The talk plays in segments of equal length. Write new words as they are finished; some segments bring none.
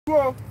tú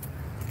o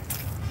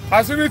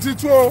àṣírí ti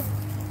tú o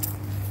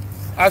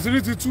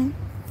àṣírí ti tú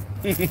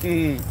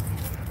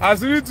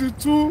àṣírí ti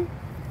tú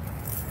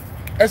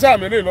ẹ ṣáà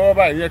mi lè lọ́wọ́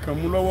báyìí ẹ kàn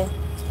mú lọ́wọ́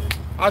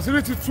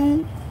àṣírí ti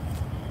tú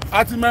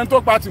àti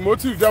mẹ́ńtọ́ pa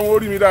Timothy jẹ́ wọn ó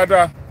rí mi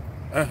dáadáa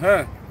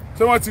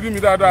ṣé wọ́n ti rí mi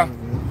dáadáa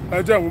ẹ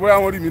jẹ́ ìwọ bóyá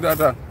wọ́n rí mi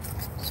dáadáa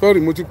sorry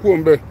mo ti kú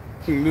òun bẹ́ẹ̀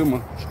kí n lè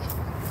mọ̀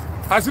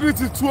àṣírí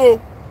ti tú o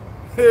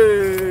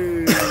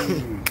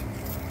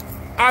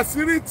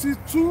àṣírí ti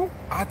tú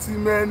àti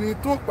mẹ́ni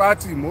tó pa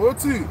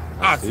Timothy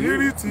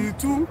àṣírí ti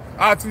tú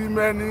àti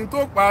mẹ́ni tó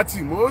pa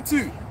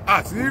Timothy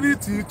àṣírí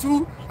ti tú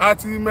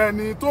àti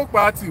mẹ́ni tó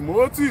pa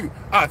Timothy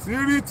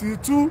àṣírí ti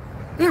tú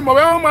ìmọ̀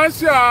bẹ́ẹ̀ wọ́n máa ń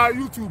ṣe à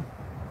YouTube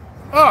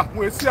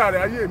mo èsì ààrẹ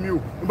ayé mi o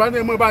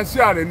ìbánimọ̀ bá ń ṣe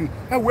ààrẹ ni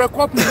ẹ wo ẹ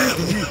kọ́pì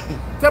líǹkì yìí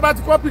tẹ́ bá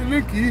ti kọ́pì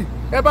líǹkì yìí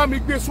ẹ bá mi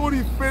gbé sórí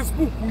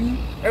Facebook yín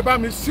ẹ bá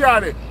mi ṣe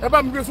ààrẹ ẹ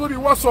bá mi gbé sórí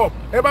WhatsApp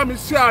ẹ bá mi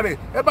ṣe ààrẹ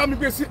ẹ bá mi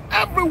gbé sí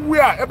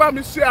everywhere ẹ bá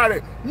mi ṣe ààrẹ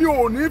mi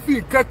ò ní fi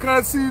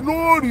kankan sí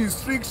no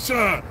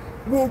restriction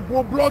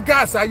gbogbo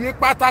bloggers ayé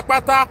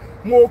pátápátá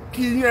mo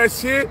kí yín ẹ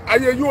ṣe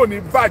ayé yóò ní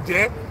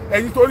bàjẹ́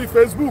ẹ̀yin torí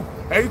Facebook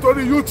ẹ̀yin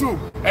torí YouTube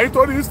ẹ̀yin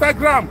torí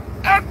Instagram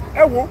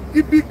ẹ wo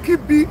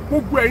ibikíbi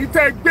gbogbo ẹ̀yin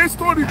tẹ́ gbé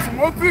story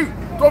Timothy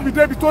tó fi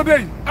débi tó dé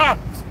yìí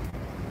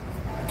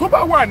tó bá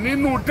wà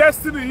nínú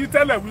destiny yìí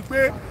tẹ́lẹ̀ wípé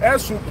ẹ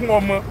sunkún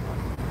ọmọ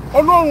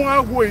Ọlọ́run á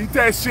wo èyí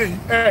tẹ́ ṣe yìí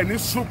ẹ ní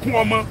sunkún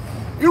ọmọ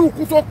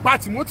irúkú tó pa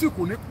Timothy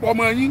kò ní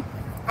pọmọ yín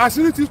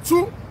àṣírí ti tú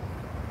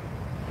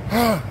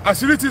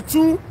àṣírí ti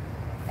tú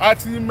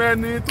àti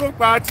mẹ́ni tó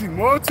pa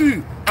Timothy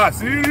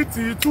àṣírí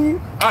ti tú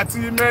àti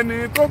mẹ́ni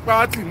tó pa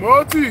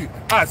Timothy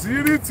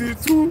àṣírí ti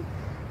tú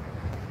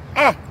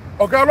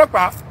ọ̀gá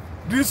ọlọ́pàá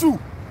dísù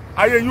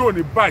ayé yín ò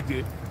ní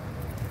bàjẹ́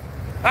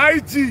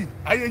IG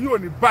ayé yín ò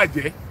ní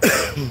bàjẹ́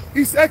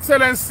His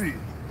Excellency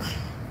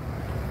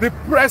the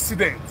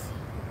President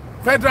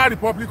Federal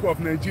Republic of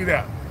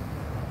Nigeria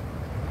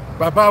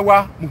bàbá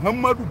wa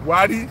Muhammadu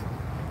Buhari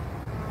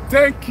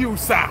thank you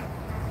sir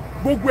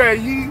gbogbo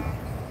ẹ̀yin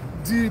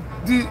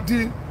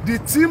the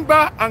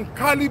timber and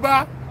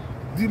caliber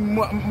the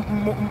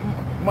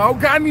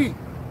mahogany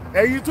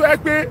ẹ̀yin tó yẹ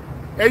pé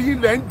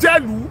ẹ̀yin lẹ̀ ń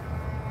jẹ́lú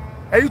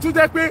ẹ̀yin tó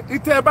jẹ́ pé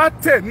ìtẹ́ bá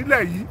tẹ̀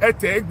nílẹ̀ yìí ẹ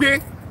tẹ̀ ẹ́ gbé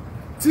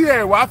tí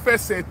ẹ wá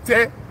fẹsẹ̀ tẹ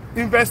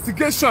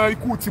investigation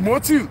ikú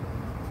Timothy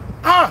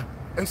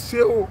ẹ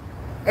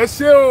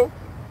ṣé o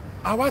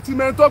àwa ti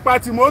mẹ́ni tó pa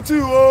Timothy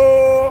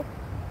o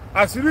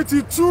àṣírí ti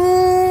tú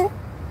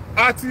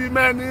àti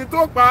mẹ́ni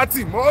tó pa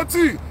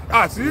Timothy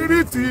àṣírí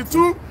ti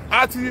tú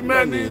àti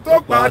mẹ́ni tó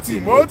pa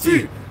Timothy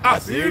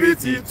àṣírí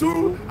ti tú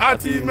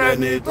àti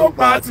mẹ́ni tó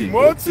pa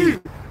Timothy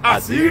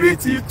àṣírí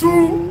ti tú.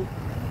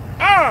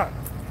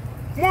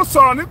 Mo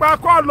sọ̀rọ̀ nípa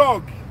call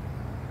log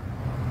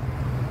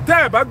tẹ́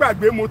ẹ̀ bá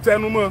gbàgbé mo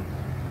tẹnu mọ́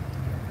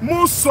mo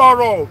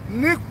sọ̀rọ̀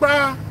nípa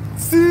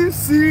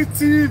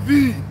CCTV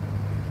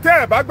tẹ́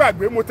ẹ̀ bá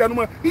gbàgbé mo tẹnu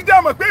mọ́ ìjà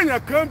mọ̀ pé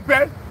èèyàn kan bẹ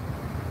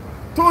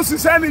tó ń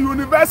ṣiṣẹ́ ní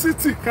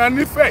yunifásitì kan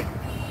nífẹ̀ẹ́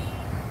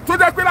tó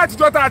jẹ́ pé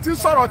látijọ́ tá a ti ń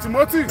sọ̀rọ̀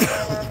Timothy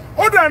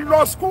ó dẹ̀ ń lọ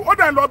school ó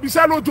dẹ̀ ń lọ bí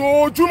iṣẹ́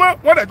lójoojúmọ́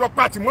wọ́n dẹ̀ jọ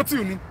pa Timothy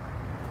ni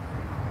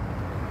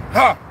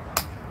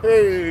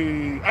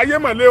ayé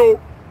mọ̀lẹ́ o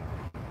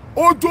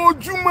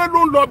ojoojúmọ́ ló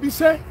ń lọ bí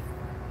iṣẹ́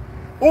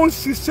ó ń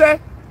ṣiṣẹ́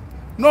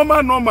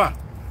normal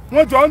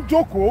wọ́n jọ ń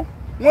jókòó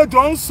wọ́n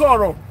jọ ń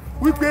sọ̀rọ̀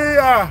wípé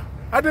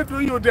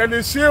Adédoyin ò dẹ̀ lè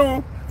ṣe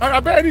o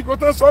abẹ́rẹ́ kò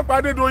tán sọ pé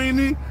Adédoyin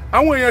ni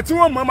àwọn èèyàn tí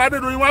wọ́n mọ̀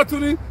Adédoyin wá tún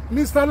ní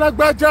Mr.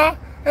 Lágbájá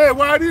ẹ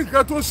wá rí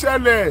nǹkan tó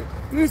ṣẹlẹ̀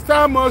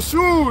Mr.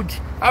 Moshood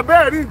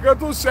abẹ́rẹ́ nǹkan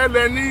tó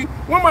ṣẹlẹ̀ ni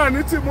wọ́n mà ní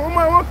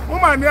wọ́n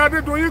mà ní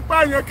Adédoyin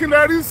pààyàn kí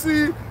lẹ rí sí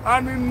i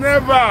and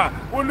never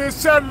ò lè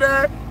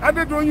ṣẹlẹ̀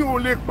Adédoyin ò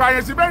lè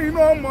pààyàn síbẹ̀ yìí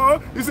náà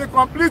mọ̀ is a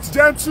complete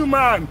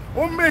gentleman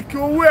ó make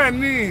owó ẹ̀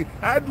ní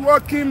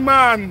hardworking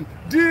man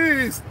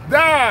this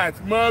that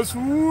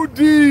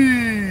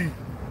Masudi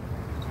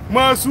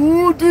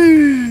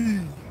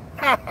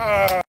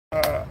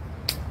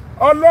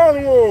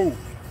Ọlọ́run o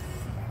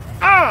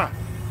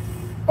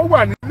ó wà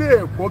nílé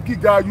ẹ̀kọ́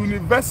gíga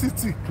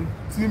yunifásitì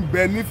tí ń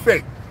bẹ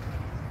nífẹ̀ẹ́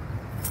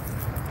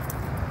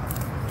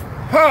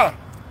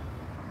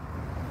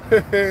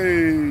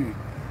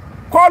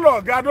kọ́lọ̀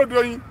ọ̀gá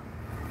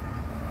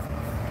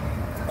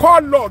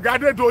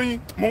Adédoyin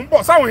mò ń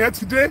bọ̀ sáwọn yẹn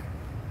ti dé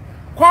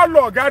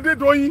kọ́lọ̀ ọ̀gá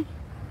Adédoyin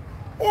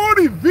ó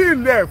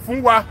reveal ẹ̀ fún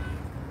wa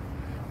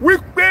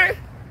wípé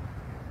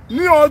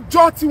ní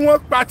ọjọ́ tí wọ́n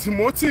pa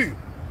Timothy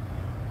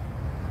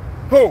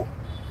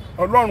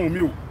Ọlọ́run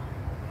mi o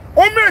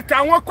ó mèkì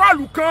àwọn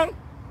kọ́ọ̀lù kan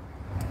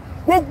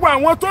gbogbo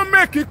àwọn tó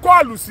mèkì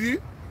kọ́ọ̀lù sí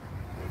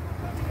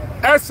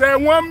ẹsẹ̀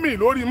wọn mì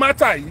lórí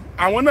mátà yìí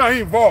àwọn náà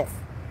involve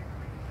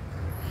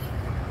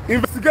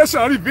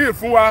investigation reveal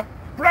fún wa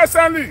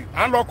presently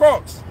à ń lọ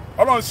court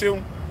Ọlọ́run ṣeun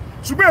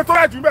ṣùgbọ́n ètò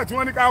ìdájú bẹ́ẹ̀ tí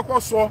wọ́n ní ká kọ́kọ́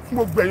sọ fún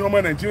gbogbo ẹ̀yin ọmọ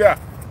Nàìjíríà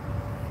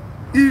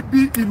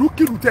ibi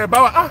ìlúkìlú tẹ̀ bá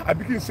wa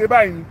àbí kí n ṣe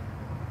báyìí ni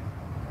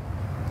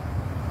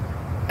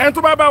ẹni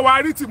tó bá bá wa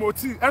rí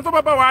Timothy ẹni tó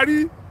bá bá wa rí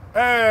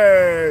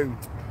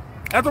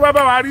ẹni tó bá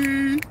bá wa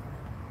rí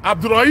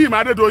Rahim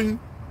Adedoyin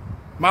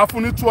máa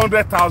fún ní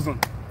 200,000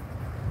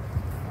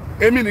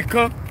 èmi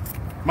nìkan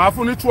màá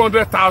fún ní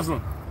 200,000.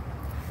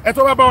 ẹ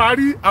tó bá bá wa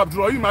rí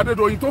Rahmon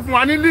Adedoyin tó fún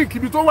wa ní link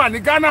ibi tó wà ní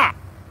Ghana,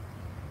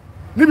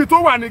 níbi tó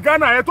wà ní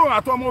Ghana ẹ tó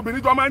àtọ́ ọmọ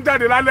obìnrin jọ máa ń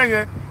jáde lálẹ́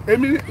yẹn,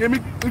 èmi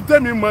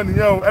tèmi mọ̀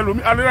nìyẹn o.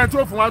 ẹlòmí alẹ́rẹ́ tó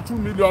fún wa 2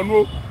 million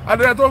o,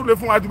 alẹ́rẹ́ tó lè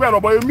fún wa jù bẹ́ẹ̀ lọ,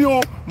 bọ́ èmi o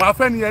màá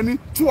fẹ́ nìyẹn ní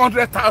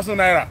 200,000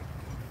 naira.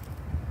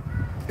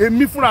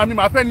 èmi fúnra mi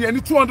màá fẹ́ nìyẹn ní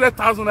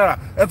 200,000 naira.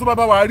 ẹ tó bá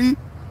bá wa rí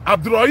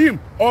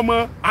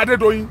Rahmon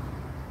Adedoyin,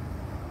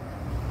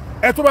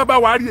 ẹ tó bá bá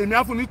wa rí èmi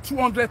á fún ní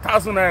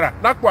 200,000 naira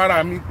lápò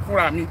ara mi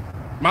fúnra mi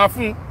màá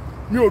fún.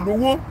 mi ò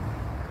lówó,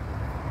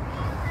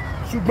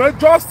 ṣùgbọ́n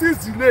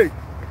justice delay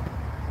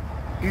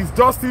is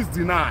justice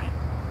denied.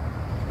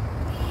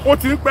 ó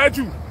ti ń pẹ́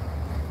jù.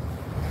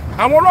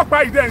 àwọn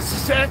ọlọ́pàá yìí dẹ̀ ń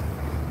ṣiṣẹ́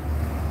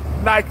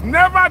like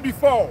never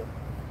before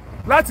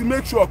láti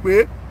make sure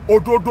pé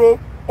òdodo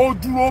ó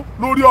dúró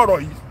lórí ọ̀rọ̀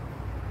yìí.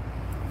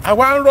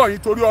 àwa ń rọ̀ yín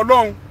torí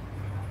Ọlọ́run,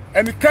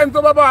 ẹnikẹ́ni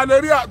tó bá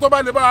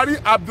lè bá wa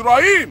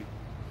rí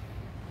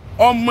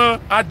Rahmon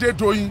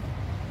Adedoyin,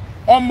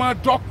 ọmọ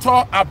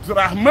Dr.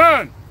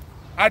 Rahmon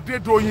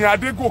Adedoyin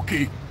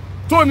Adegoke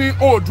tó ní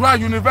ODUA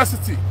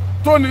University,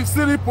 tó ní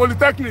City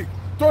Polytechnic,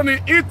 tó ní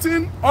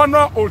Hilton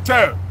Honor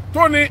Hotel,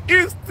 tó ní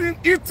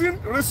Hilton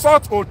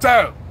Resort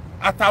Hotel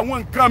àtàwọn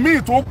nǹkan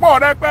míì tó pọ̀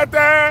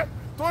rẹpẹtẹ,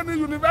 tó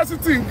ní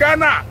University in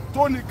Ghana,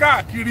 tó ní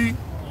káàkiri.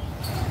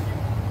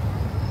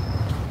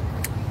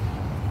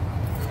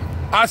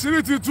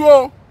 àṣírí ti tú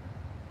o,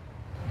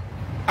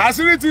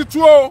 àṣírí ti tú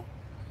o.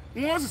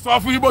 wọ́n sì sọ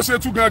fún yín bó ṣe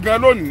tú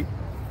gangan lónìí.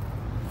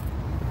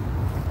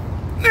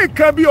 ní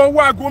nǹkan bí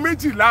ọwọ́ aago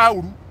 12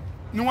 òru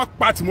ni wọ́n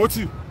pa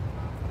Timothy.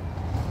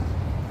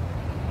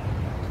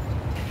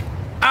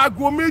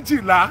 aago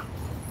 12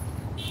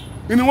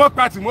 ni wọ́n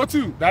pa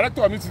Timothy.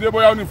 Director mi ti dé,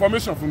 bóyá ó ní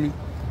information fún mi.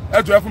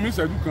 ẹ jọ̀ọ́ ẹ fún mi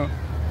ìṣẹ́jú kan.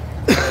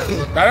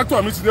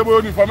 Director mi ti dé, bóyá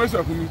ó ní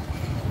information fún mi.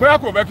 bóyá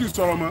kò fẹ́ kí n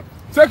sọ̀rọ̀ mọ́.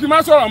 ṣé kí n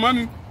má sọ̀rọ̀ mọ́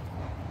ni?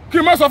 kí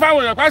n má sọ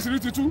fáwọn èèyàn pàṣírí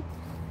ti tú?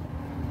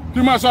 kí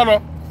n má sọ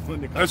lọ?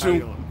 ẹ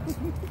ṣeun.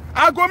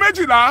 aago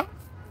 12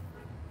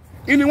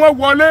 ni wọ́n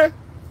wọlé.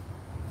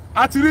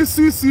 a ti rí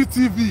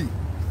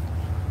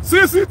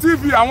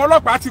CCTV àwọn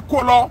ọlọ́pàá ti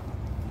kó lọ.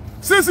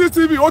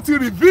 CCTV ó ti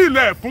reveal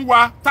ẹ̀ fún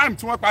wa time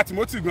tí wọ́n pa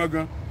Timothy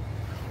gangan.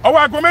 ọwọ́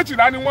aago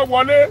 12 ni wọ́n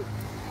wọlé.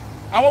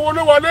 àwọn wo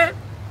ló wọlé?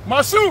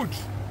 Mashood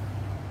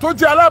tó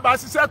jẹ́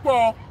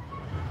alábàáṣiṣẹ́pọ̀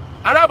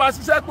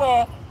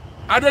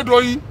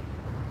Adedoyin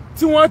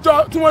tí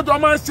wọ́n jọ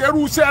máa ń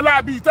ṣerú iṣẹ́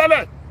láabi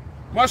tẹ́lẹ̀.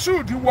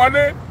 Mashood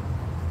wọlé,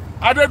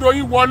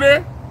 Adedoyin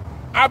wọlé,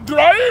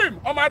 Rahim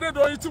ọmọ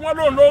Adedoyin tí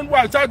wọ́n lòun wà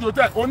ìṣáájú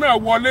hotel òun náà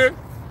wọlé.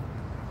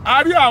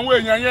 a rí àwọn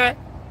èèyàn yẹn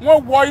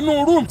wọ́n wọ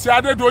inú room tí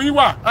Adedoyin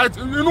wà,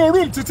 inú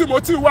room tí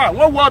Timothy wà,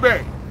 wọ́n wọ ọbẹ̀.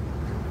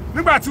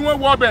 nígbà tí wọ́n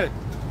wọ ọbẹ̀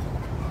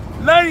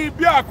lẹ́yìn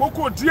bí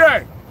àkókò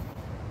díẹ̀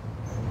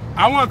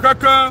àwọn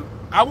kankan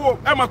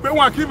ẹ mọ̀ pé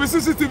wọn kì í fi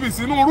CCTV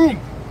sínú room.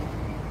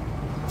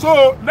 so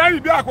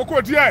lẹ́yìn bí àkókò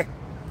díẹ̀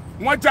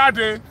wọ́n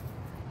jáde.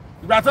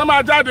 ìgbà tí wọ́n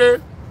máa jáde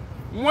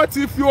wọ́n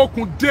ti fi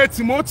okùn dè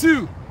Timothy,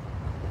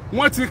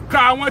 wọ́n ti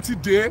ká, wọ́n ti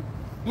dè,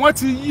 wọ́n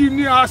ti yí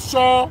ní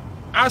aṣọ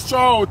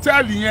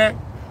hòtẹ́ẹ̀lì yẹn,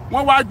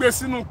 wọ́n wá gbé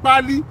sínú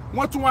páálí,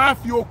 wọ́n tún wá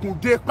fi okùn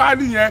dè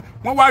páálí yẹn,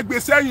 wọ́n wá gbé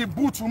sẹ́yìn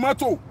búùtù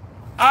mọ́tò.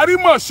 a rí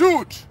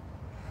Mashood,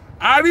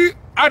 a rí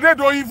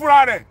Adedoyin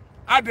fúnra rẹ̀,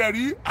 a dẹ̀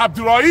rí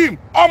Rahim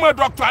ọmọ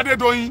Dr.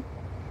 Adedoyin.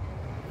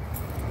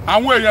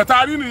 àwọn èèyàn tá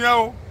a rí nìyẹn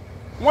o.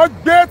 wọ́n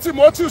gbé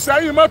Timothy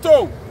sẹ́yìn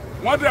mọ́tò,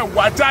 wọ́n dẹ̀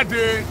wá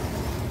jáde.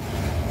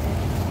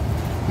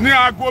 ní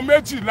aago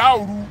 12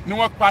 òru ni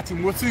wọ́n pa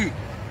Timothy.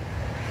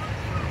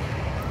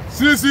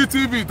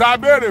 CCTV tá a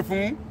béèrè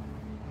fún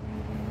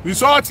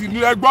rìsọ́ọ̀tì ní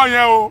ẹgbọ́n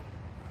yẹn o.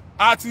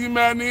 àti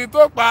mẹ́ni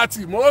tó pa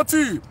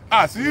Timothy,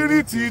 àṣírí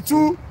ti tú.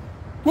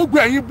 gbogbo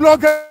ẹ̀yin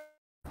blogger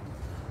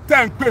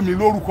tẹ́ ń pè mí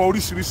lórúkọ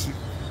oríṣiríṣi,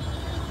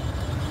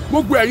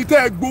 gbogbo ẹ̀yin tẹ́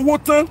ẹ gbowó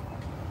tán,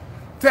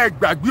 tẹ́ ẹ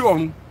gbàgbé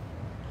ọ̀run,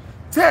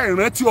 tẹ́ ẹ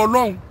rántí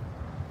Ọlọ́run,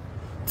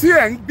 tí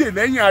ẹ ń gbè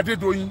lẹ́yìn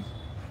Adedoyin,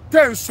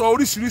 tẹ́ ẹ ń sọ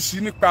oríṣiríṣi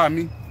nípa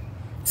mi,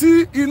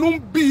 tí inú ń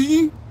bí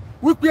yín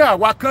wípé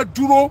àwa kan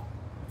dúró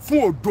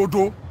fún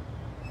òdodo.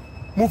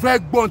 mo fẹ́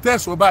gbọ́n tẹ́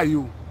sọ báyìí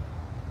o.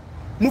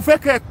 mo fẹ́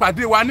kẹ́ ẹ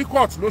pàdé wa ní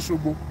court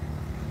l'Óṣogbo.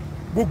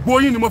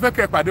 gbogbo yín ni mo fẹ́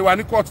kẹ́ ẹ pàdé wa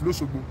ní court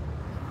l'Óṣogbo.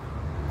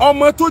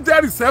 ọmọ tó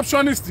jẹ́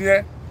receptionist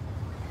yẹn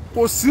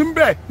kò sí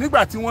ńbẹ̀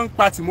nígbà tí wọ́n ń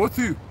pa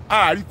Timothy,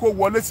 àárí kó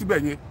wọlé síbẹ̀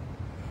yẹn.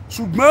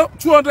 ṣùgbọ́n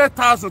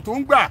 200,000 tó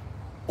ń gbà,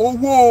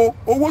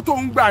 owó tó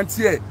ń gbà ń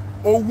tiẹ̀,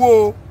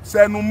 owó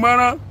sẹnu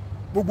mọ́rán.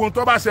 gbogbo ohun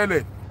tó bá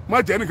ṣẹlẹ̀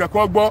mọ̀ jẹ́ nìkan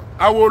kan gbọ́,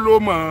 awo ló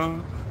mọ̀.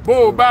 bó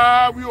o bá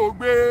wí o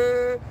gbé,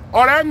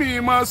 ọ̀rẹ́ mi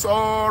mọ̀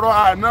sọ̀rọ̀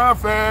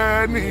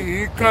ànáfẹ́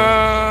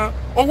nìkan.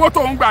 owó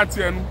tó ń gbà ń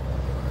tiẹ̀ nu.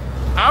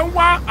 à ń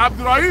wá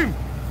Rahim,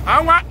 à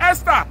ń wá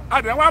Esther,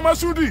 àdẹ̀ ń wá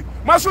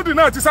Mashood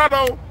náà ti sá lọ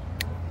o.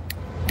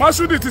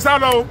 Mashood ti sá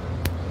lọ o.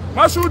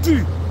 Mashood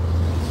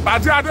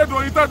bàdí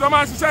Adedoyin tọ́jọ́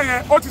máa ń ṣiṣẹ́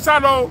yẹn, ó ti sá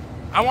lọ o.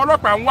 àwọn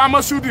ọlọ́pàá ń wá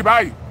Mashood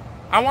báyìí,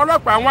 àwọn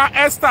ọlọ́pàá ń wá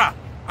Esther,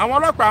 àwọn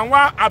ọlọ́pàá ń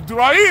wá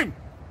Rahim.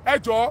 ẹ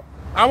jọ̀ọ́,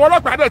 àwọn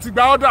ọlọ́pàá dẹ̀ ti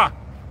gba ọ́dà,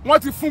 wọ́n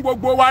ti fún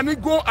gbogbo wa ní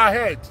go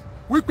ahead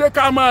wípé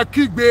ká máa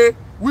kígbe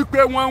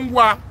wípé wọ́n ń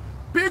wá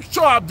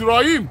picture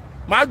Rahim,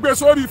 màá gbé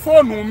sórí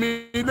fóònù mi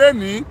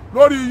lénìí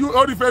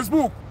lórí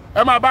Facebook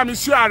ẹ máa bá mi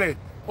share rẹ̀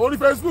orí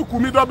Facebook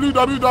mi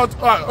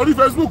orí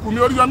Facebook mi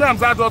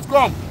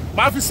oriyomihamzat.com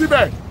màá fi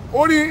síbẹ̀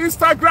orí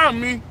Instagram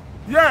mi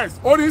yes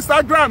orí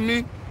Instagram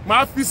mi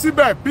màá fi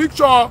síbẹ̀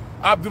picture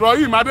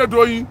Rahmon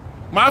Adedoyin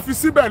màá fi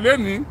síbẹ̀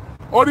lénìí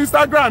orí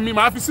Instagram mi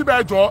màá fi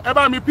síbẹ̀ jọ ẹ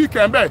bá mi pick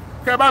ẹ̀ ń bẹ̀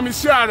kẹ́ bá mi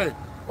share rẹ̀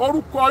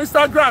orúkọ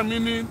Instagram mi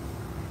ni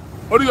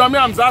ORIYOMI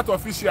HAMZAT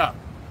official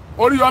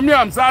ORIYOMI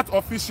HAMZAT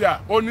official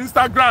on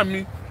Instagram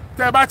mi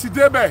tẹ́ bá ti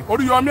débẹ̀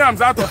ORIYOMI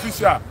HAMZAT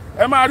official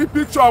ẹ máa rí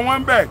picture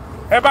wọn bẹ̀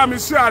ẹ bá mi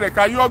share rẹ̀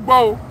káyé ọgbọ́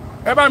o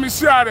ẹ bá mi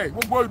share rẹ̀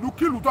gbogbo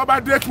ìlúkìlú tó bá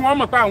dé kí wọ́n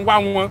mọ̀ pé à ń wá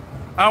wọn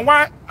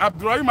àwọn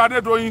Rahmon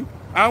Adedoyin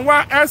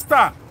àwọn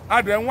Esther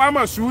adẹ̀wọ̀n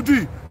Mọ̀ṣúdì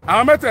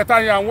àwọn mẹ́tẹ̀ẹ̀ta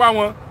yẹn à ń wá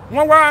wọn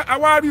wọ́n wá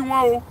àwa rí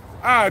wọn o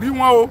a rí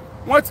wọn o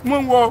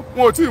wọ́n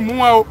ò tí ì mú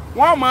wọn o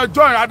wọ́n mọ̀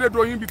join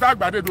Adedoyin bí tá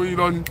àgbà Adedoyin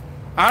lọ ni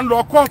à ń lọ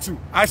kóòtù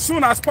as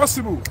soon as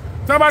possible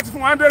tí wọ́n bá ti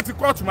fún wọn déètì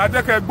kóòtù máa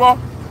jẹ́ kẹ́ ẹ gbọ́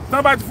tí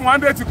wọ́n bá ti fún wọn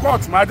déètì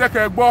kóòtù máa jẹ́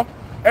kẹ́ ẹ gbọ́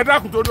ẹ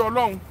dákun torí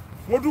Ọlọ́run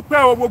mo dúpẹ́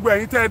o gbogbo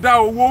ẹ̀yin tẹ́ ẹ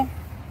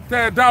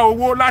dá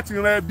owó láti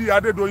ran ẹbí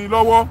Adedoyin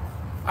lọ́wọ́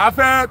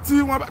afẹ́ tí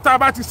wọ́n tá a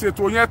bá ti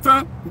ṣètò yẹn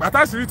tán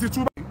gbàtàṣírí ti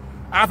tú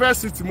afẹ́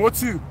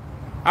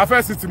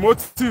sí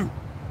Timothy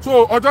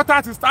so ọjọ́ tá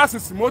a ti start sí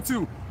Timothy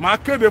máa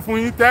kéde fún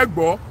yín tẹ́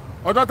gbọ́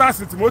ọjọ́ tá a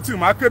sì Timothy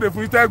máa kéde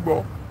fún yín tẹ́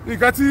gbọ́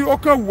nǹkan tí ó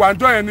kàn wù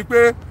àjọ yẹn ni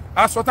pé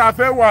aṣọ tá a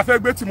fẹ́ wọ afẹ́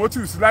gbé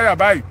Timothy sí láyà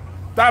báyìí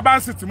tá a bá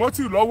ń sin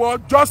Timothy lọ́wọ́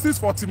justice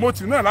for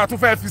Timothy náà la tún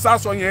fẹ́ fi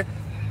sáṣọ yẹn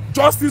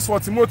justice for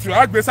Timothy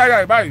á gbé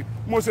sáyà ẹ̀ báyìí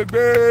mo ṣe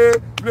gbé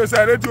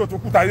iléeṣẹ́ rédíò tó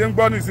kúta yẹn ń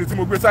gbọ́ ní ìsìn tí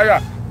mo gbé sáyà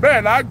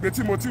bẹ́ẹ̀ la gbé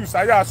Timothy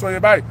sáyà aṣọ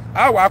yẹn báyìí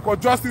á wà á kọ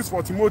justice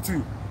for Timothy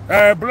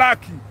black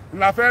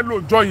la fẹ́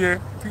lò jọ yẹn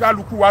kí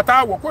kálukú wa tá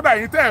a wọ̀ kódà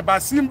yín tẹ́ ẹ̀ bá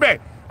sí ń bẹ̀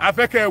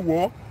afẹ́kẹ́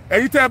wọ̀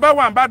ẹ̀yin tẹ́ ẹ bá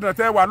wà n'Íbàdàn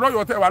tẹ́ wà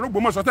lọ́yọ̀ tẹ́ wà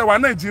l'Ógbómọ̀ṣọ́ tẹ́ wà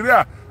Nàìjíríà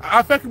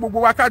afẹ́ kí gbogbo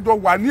wa kájọ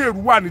wà ní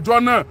Èrúwà níjọ́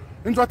náà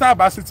níjọ́ tá a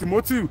bá sí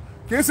Timothy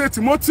kì í ṣe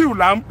Timothy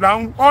là ń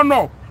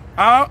ọ̀nà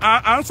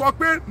à ń sọ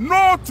pé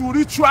no to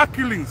ritual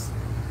killings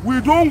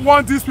we don't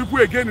want these people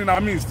again in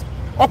our midst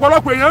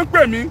ọ̀pọ̀lọpọ̀ èèyàn ń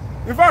pè mí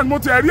in fact mo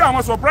ti rí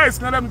àwọn surprise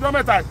kan lẹ́nu ọjọ́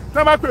mẹ́ta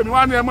tẹ́ bá pè mí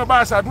wá ní ẹ má bá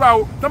a ṣàdúrà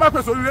o tẹ́ bá pè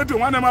sórí rédíò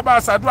wá ní ẹ má bá a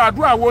ṣàdúrà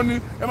àdúrà wo ni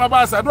ẹ má bá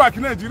a ṣàdúrà kí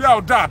Nàìjíríà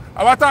ò dáa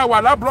àwa tá a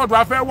wà lábúrọ̀dù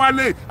a fẹ́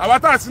wálé àwa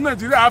tá a sí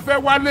Nàìjíríà a fẹ́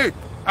wálé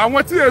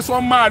àwọn tí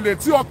èso máa lè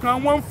tí ọkàn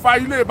wọn ń fa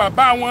ilé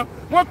bàbá wọn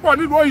wọ́n pọ̀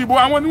nílùú òyìnbó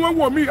àwọn ni wọ́n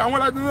wò mí àwọn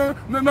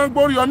náà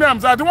gbóríyọmí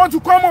HAMZAT they want to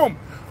come home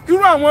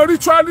irú àwọn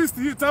ritualist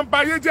yìí tán ba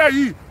ayé jẹ́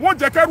yìí wọ́n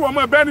jẹ́ kẹ́rù ọmọ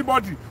ẹ̀bẹ́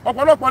anybody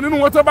ọ̀pọ̀lọpọ̀ nínú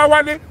wọn tó bá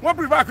wálé wọ́n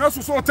prefer kan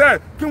sùn sí hòtẹ́ẹ̀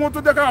kí wọ́n tó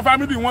jẹ́ káwọn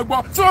family wọn gbọ́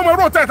ṣé wọ́n mọ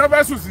irú hòtẹ́ẹ̀ tó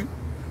fẹ́ sùn sí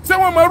ṣé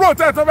wọ́n mọ irú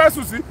hòtẹ́ẹ̀ tó fẹ́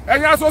sùn sí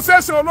ẹ̀yin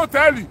association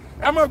olótẹ́ẹ̀lì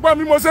ẹ mọ̀ gbọ́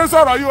mi mo ṣe ń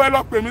sọ̀rọ̀ yìí o ẹ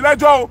lọ pè mí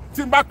lẹ́jọ́ o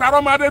tí n bá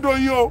parọ́ mọ́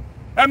Adédoyin o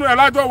ẹnu ẹ̀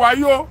lájọ wà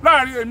yìí o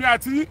láàrin èmi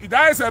àti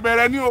ìdáyẹsẹ̀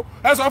bẹ̀rẹ̀ ni o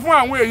ẹ sọ fún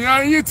àwọn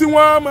èèyàn yín tí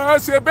wọ́n máa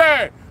ṣe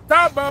bẹ́ẹ̀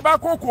tábọn bá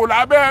kòkò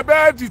lábẹ́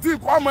bẹ́ẹ̀dì tí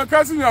kò ọmọ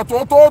kẹ́sìyàn tó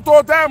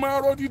tẹ́ mọ́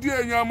rodidi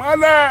èèyàn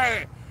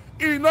mọ́lẹ̀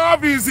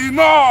enough is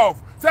enough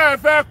tẹ́ ẹ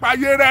fẹ́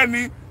payé rẹ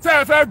ni tẹ́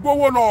ẹ fẹ́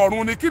gbowó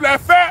lọ́ọ̀rùn ni kí lẹ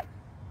fẹ́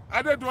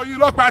Adédoyin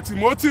lọ́pàá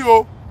Timothy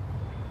o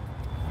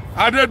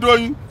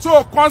Adédoyin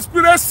so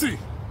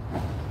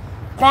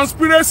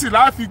conspiracy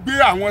la fi gbé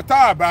àwọn tá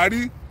a bá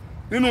rí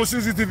nínú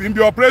CCTV ń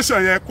bí operation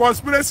yẹn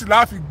conspiracy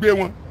la fi gbé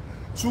wọn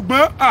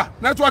ṣùgbọ́n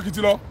network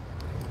ti lọ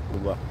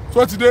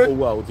so ti dé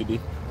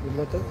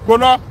kò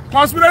lọ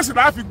conspiracy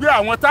la fi gbé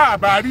àwọn tá a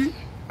bá rí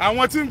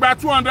àwọn tí ń gba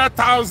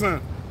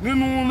 200,000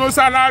 nínú no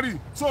salary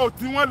so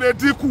tí wọ́n lè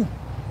dínkù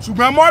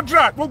ṣùgbọ́n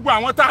murder gbogbo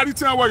àwọn tá a rí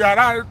tí wọ́n wọ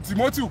yàrá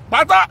Timothy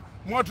pátá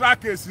murder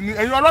case ni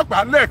ẹ̀yin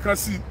ọlọ́pàá lẹ́ẹ̀kan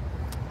sí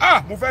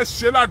mo fẹ́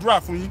ṣe ládùúrà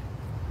fún yín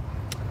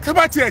kí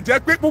bá tiẹ̀ jẹ́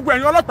pé gbogbo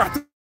ẹ̀yin ọlọ́pàá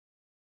tẹ́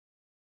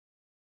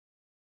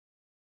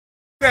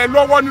ẹ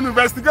lọ́wọ́ nínú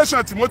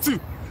investigation Timothy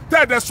tẹ́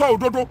ẹ dẹ̀ sọ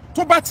òdodo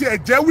tó bá tiẹ̀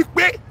jẹ́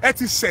wípé ẹ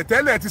ti ṣẹ̀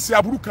tẹ́lẹ̀ ẹ ti ṣe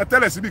aburú kan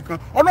tẹ́lẹ̀ síbi kan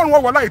Ọlọ́run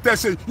wọ́n wọlé àyè tẹ́ ẹ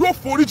ṣe yóò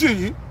foríjì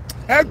yín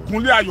ẹ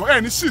gúnlé ayọ̀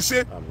ẹ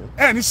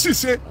ní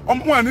ṣìṣe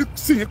ọmọ wọn ní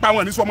sì yín pa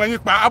wọn ní sọmọ yín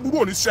pa aburú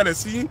ò ní ṣẹlẹ̀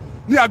sí yín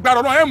ní agbára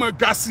Ọlọ́run ẹ mọ̀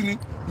ga sí ni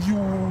you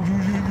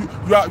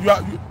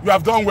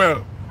have done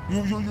well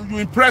you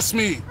impressed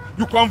me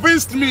you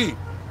convinced me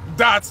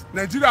that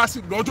Nigeria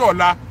sì lọ́jọ́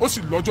ọ̀la ó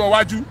sì lọ́jọ́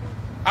iwájú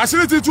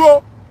àṣírí ti tú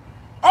o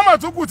ọmọ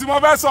tó kù tí mo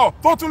fẹ́ sọ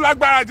tó tún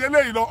lágbára jẹ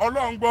léyìí lọ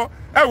Ọlọ́run gbọ́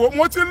ẹ wò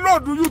mo ti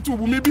lóòdù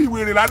YouTube mi bí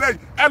ìwèrè lálẹ́ yìí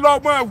ẹ lọ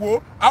mọ ẹ wò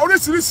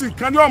oríṣiríṣi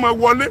nǹkan ní ọmọ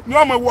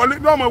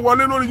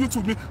wọlé lórí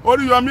YouTube mi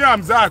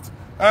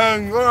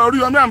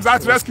ORIYOMI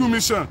HAMZAT rescue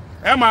mission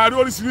ẹ máa rí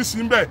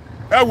oríṣiríṣi ń bẹ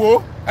ẹ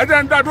wò ẹ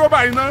jẹ́ ń dá dúró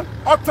báyìí ná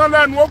ọtán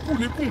lẹ́nu ó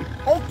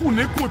kù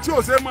níkùn tí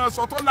ò ṣe máa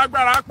sọ tó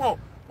lágbára pọ̀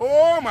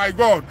oh my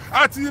God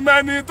àti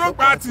mẹ́ni tó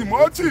pa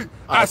Timothy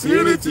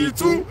àṣírí ti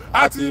tú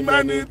àti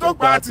mẹ́ni tó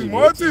pa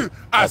Timothy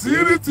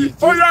àṣírí ti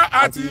ó yá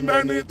àti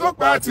mẹ́ni tó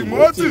pa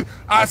Timothy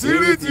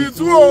àṣírí ti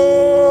tú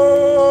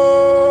ooo.